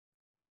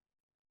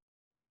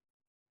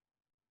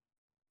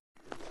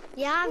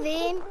Já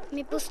vím,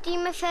 my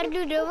pustíme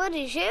Ferdu do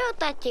vody, že jo,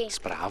 tati?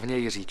 Správně,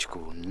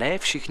 Jiříčku. Ne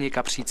všichni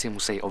kapříci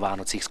musí o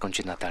Vánocích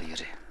skončit na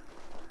talíři.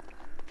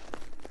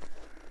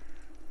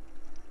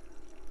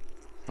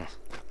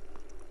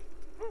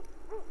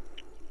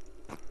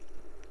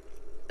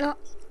 No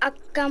a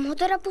kam ho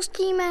teda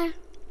pustíme?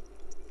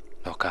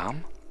 No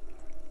kam?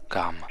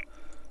 Kam?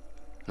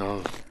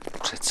 No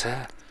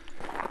přece...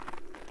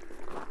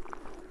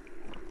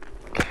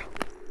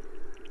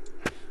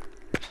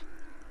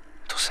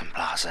 To jsem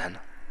blázen.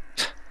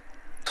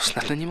 To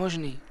snad není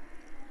možný.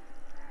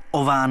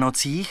 O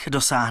Vánocích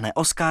dosáhne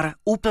Oskar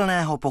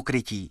úplného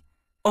pokrytí.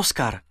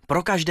 Oskar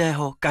pro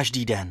každého,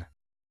 každý den.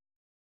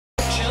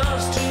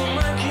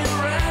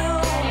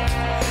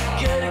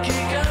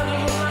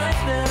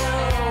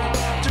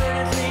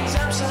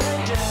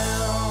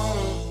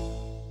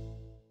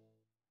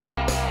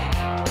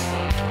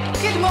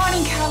 Good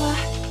morning, Carla.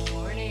 Good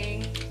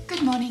morning.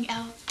 Good morning,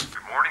 Elle.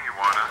 Good morning,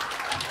 Ioana.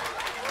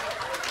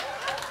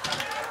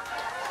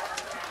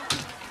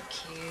 Thank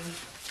you.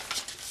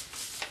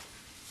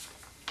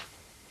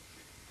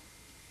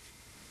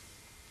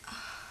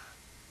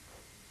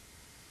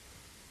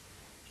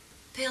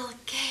 Bill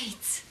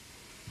Gates.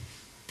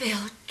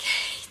 Bill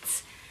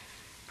Gates.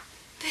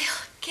 Bill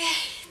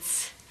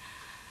Gates.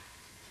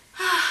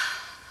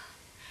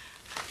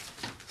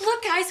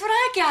 Look, guys, what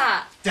I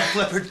got. Def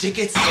Leppard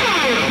tickets?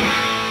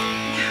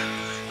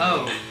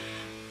 Oh,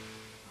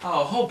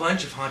 a whole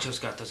bunch of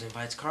honchos got those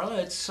invites,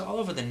 Carla. It's all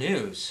over the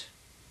news.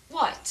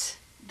 What?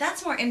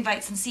 That's more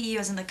invites than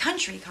CEOs in the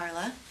country,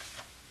 Carla.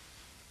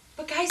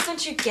 But guys,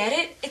 don't you get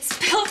it? It's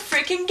Bill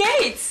freaking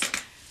Gates.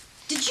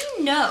 Did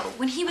you know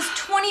when he was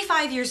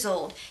 25 years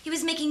old, he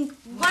was making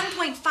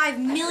 $1.5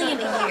 million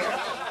a year,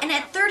 and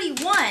at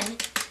 31,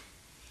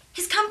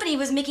 his company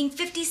was making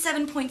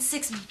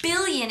 $57.6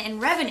 billion in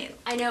revenue.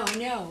 I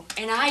know,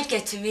 and I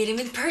get to meet him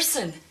in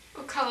person.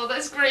 Oh, Carla,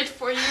 that's great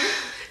for you.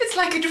 It's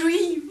like a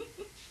dream.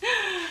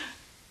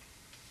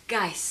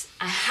 Guys,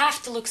 I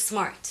have to look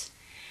smart.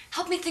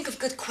 Help me think of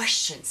good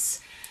questions.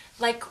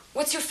 Like,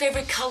 what's your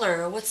favorite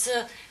color? Or what's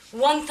the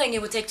one thing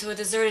you would take to a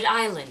deserted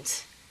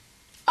island?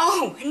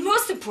 Oh, and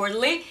most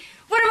importantly,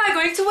 what am I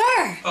going to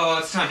wear? Oh,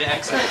 it's time to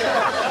exit.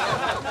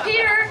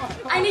 Peter,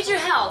 I need your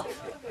help.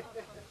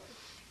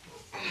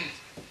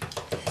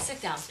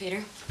 Sit down,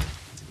 Peter.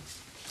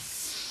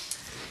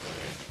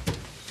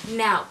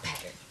 Now,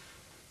 Peter,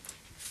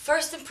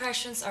 first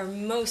impressions are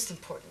most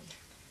important.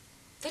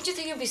 Don't you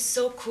think it'd be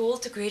so cool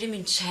to greet him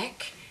in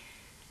Czech?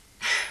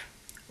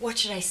 What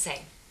should I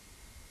say?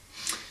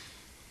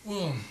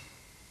 Well,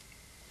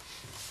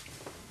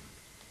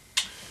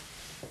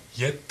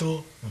 je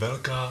to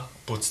velká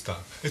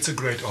podsta. It's a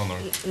great honor.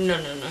 No.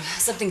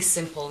 Something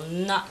simple,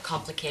 not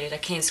complicated. I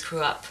can't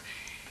screw up.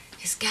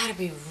 He's gotta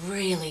be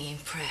really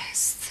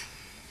impressed.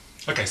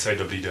 Okay, say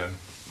dobrý den.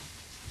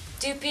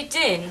 Doopy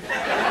din?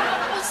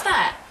 What's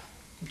that?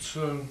 It's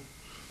a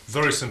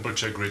very simple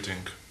Czech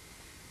greeting.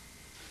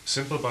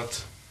 Simple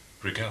but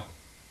regal.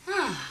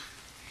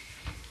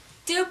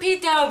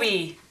 Doopy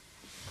doby.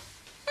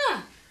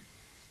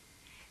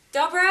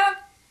 Dobra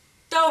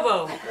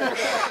dobo.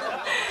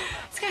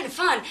 It's kind of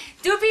fun.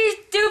 Doopy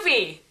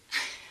doopy.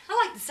 I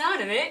like the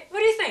sound of it. What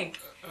do you think?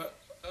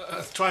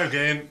 Try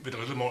again with a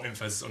little more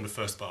emphasis on the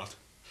first part.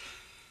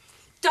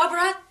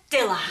 Dobra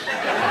dilla.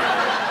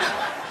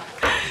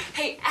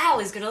 Hey, Al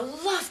is gonna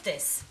love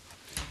this.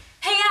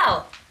 Hey,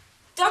 Al.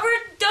 Dobra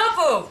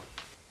dobo.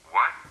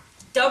 What?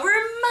 Dobra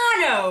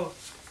mano.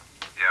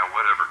 Yeah,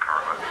 whatever,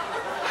 Carla.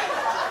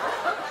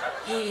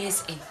 He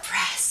is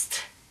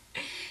impressed.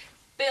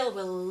 Bill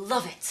will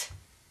love it.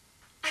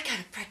 I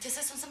gotta practice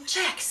this on some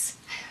checks.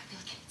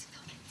 Bill Gates.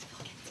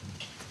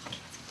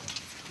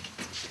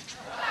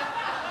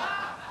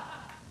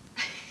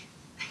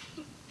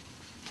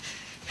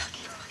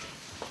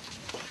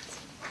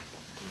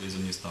 Jdeš ze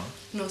mě stát?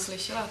 No,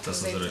 slyšela to. To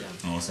jsem tady,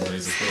 no, jsem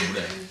tady, co skoro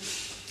bude.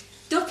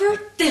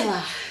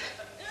 Dobrodela.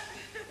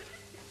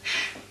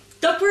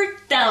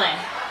 Dobrodele.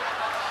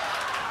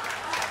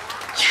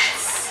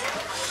 Yes!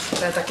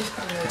 To je taky v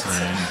první.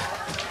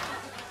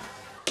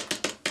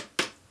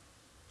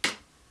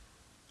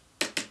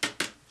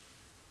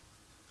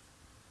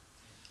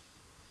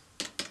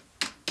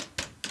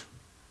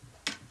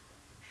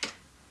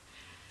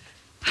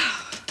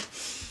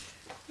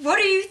 What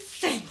do you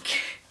think?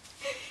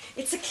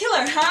 It's a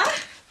killer, huh?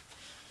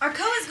 Our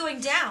COA is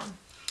going down.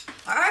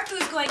 Our ARPU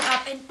is going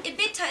up, and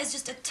EBITDA is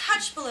just a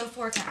touch below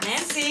forecast.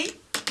 Nancy,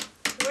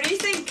 what do you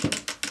think?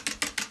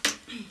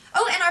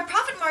 Oh, and our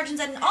profit margin's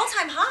at an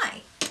all-time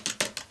high.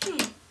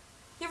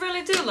 You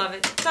really do love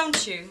it,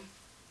 don't you?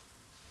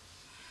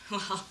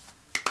 Well,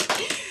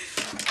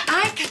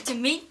 I got to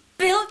meet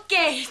Bill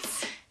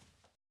Gates.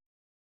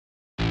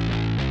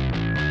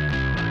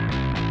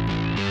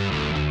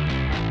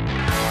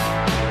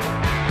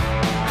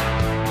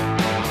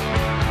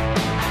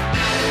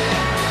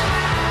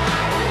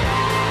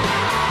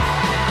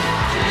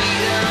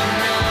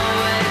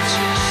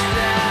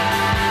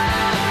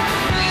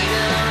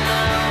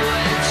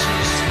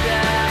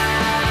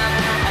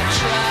 I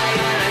try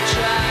and I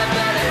try,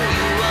 but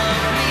you won't.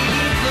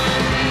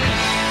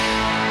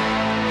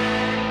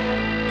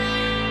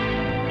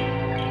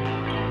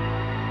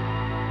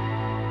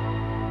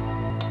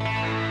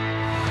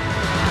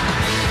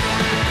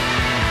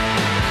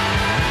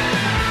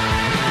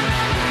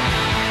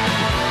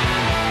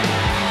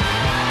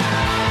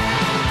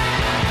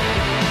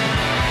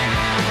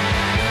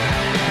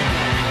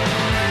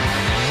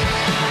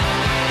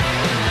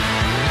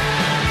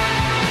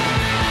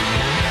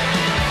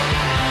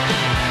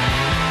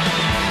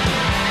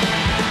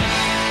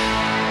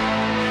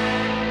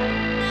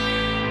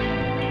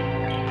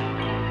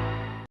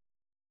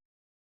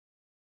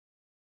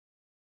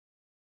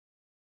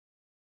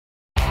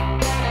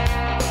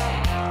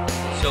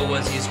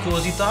 Was he as cool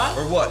as you thought?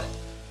 Or what?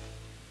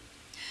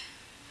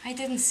 I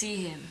didn't see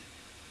him.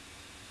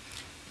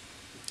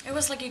 It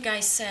was like you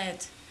guys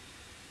said.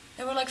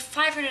 There were like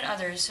 500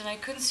 others, and I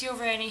couldn't see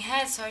over any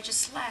heads, so I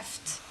just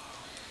left.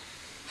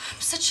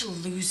 I'm such a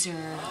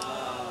loser.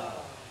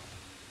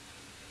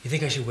 You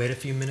think I should wait a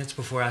few minutes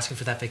before asking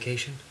for that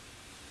vacation?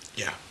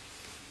 Yeah.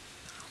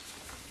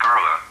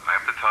 Carla, I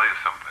have to tell you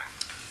something.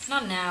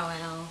 Not now,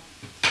 Al.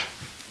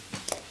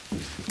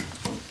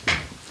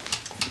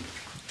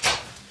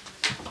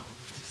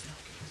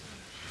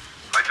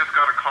 I just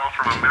got a call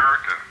from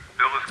America.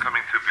 Bill is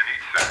coming to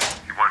Benicia.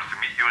 He wants to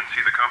meet you and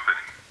see the company.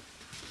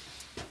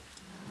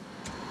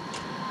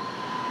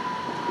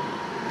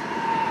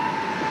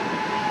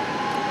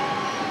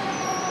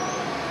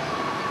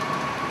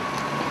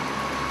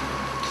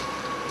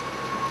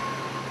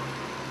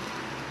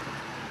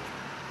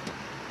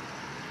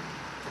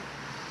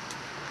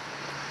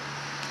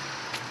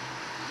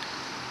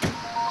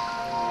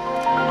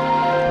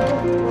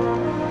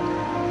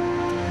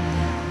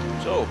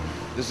 So,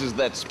 this is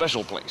that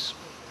special place.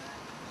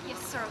 Yes,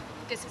 sir.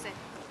 This is it.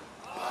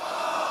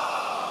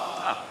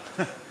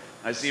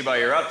 I see by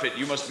your outfit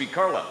you must be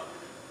Carla.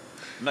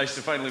 Nice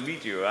to finally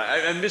meet you.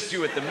 I missed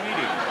you at the meeting.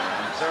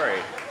 I'm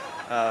sorry.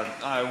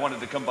 I wanted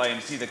to come by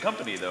and see the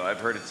company, though. I've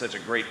heard it's such a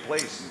great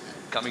place.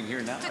 Coming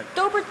here now.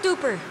 Doper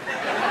duper.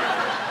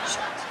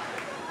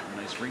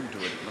 Nice ring to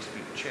it. It must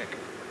be a chick.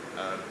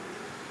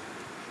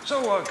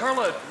 So,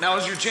 Carla, now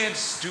is your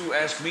chance to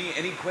ask me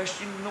any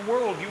question in the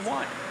world you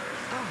want.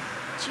 Oh,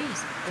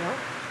 jeez, Bill.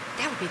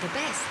 That would be the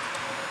best.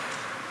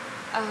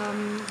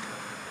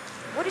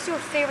 What is your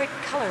favorite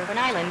color of an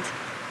island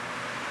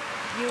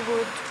you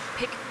would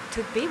pick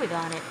to be with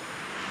on it?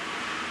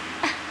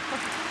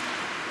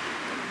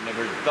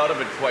 Never thought of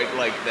it quite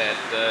like that.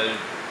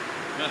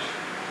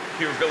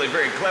 You're really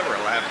very clever.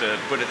 I'll have to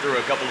put it through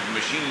a couple of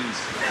machines.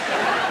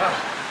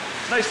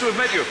 Nice to have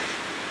met you.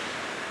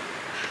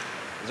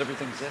 Is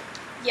everything set?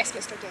 Yes,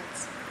 Mr.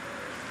 Gates.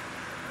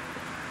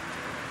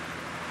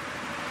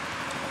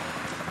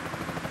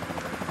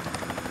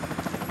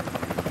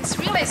 This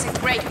really is a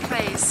great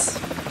place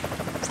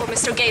for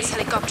Mr. Gates'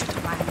 helicopter to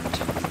land.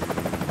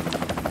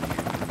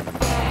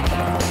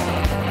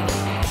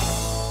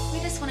 We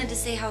just wanted to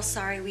say how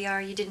sorry we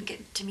are you didn't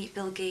get to meet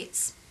Bill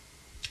Gates.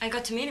 I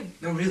got to meet him.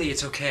 No, really,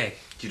 it's okay.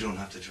 You don't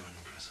have to join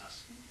the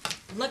princess.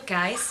 Look,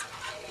 guys.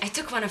 I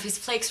took one of his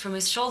flakes from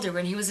his shoulder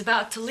when he was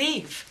about to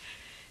leave.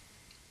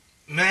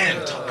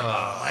 Man, talk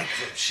about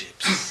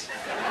microchips.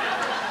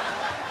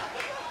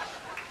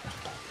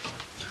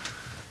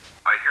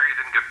 I hear you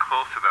didn't get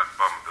close to that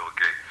bum, Bill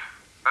Gates.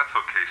 That's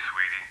okay,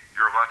 sweetie.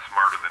 You're a lot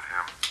smarter than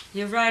him.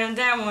 You're right on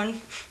that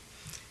one.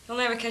 You'll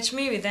never catch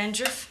me with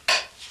Andrew.